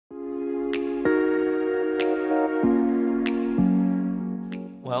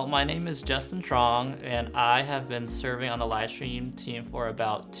Well, my name is Justin Trong, and I have been serving on the Livestream team for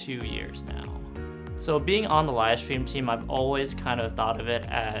about 2 years now. So being on the Livestream team, I've always kind of thought of it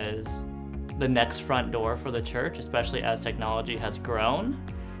as the next front door for the church, especially as technology has grown.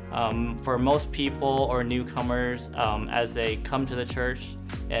 For most people or newcomers, as they come to the church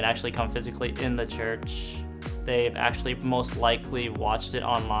and actually come physically in the church, they've actually most likely watched it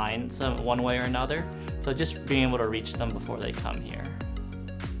online one way or another. So just being able to reach them before they come here.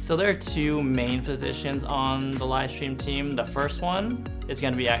 So there are two main positions on the Livestream team. The first one is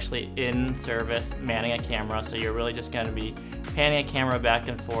going to be actually in service, manning a camera. So you're really just going to be panning a camera back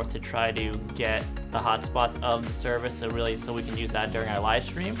and forth to try to get the hotspots of the service, so we can use that during our live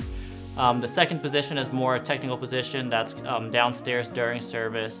stream. The second position is more a technical position that's downstairs during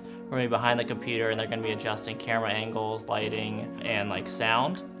service. We're going to be behind the computer, and they're going to be adjusting camera angles, lighting, and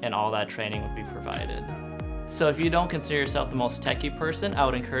sound, and all that training would be provided. So if you don't consider yourself the most techie person, I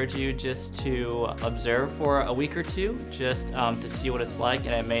would encourage you just to observe for a week or two, just to see what it's like,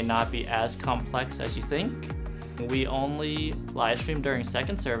 and it may not be as complex as you think. We only live stream during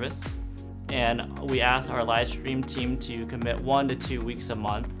second service, and we ask our live stream team to commit 1 to 2 weeks a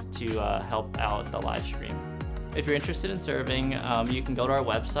month to help out the live stream. If you're interested in serving, you can go to our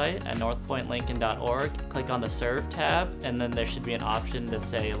website at northpointelincoln.org, click on the Serve tab, and then there should be an option to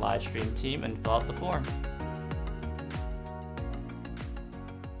say Livestream Team and fill out the form.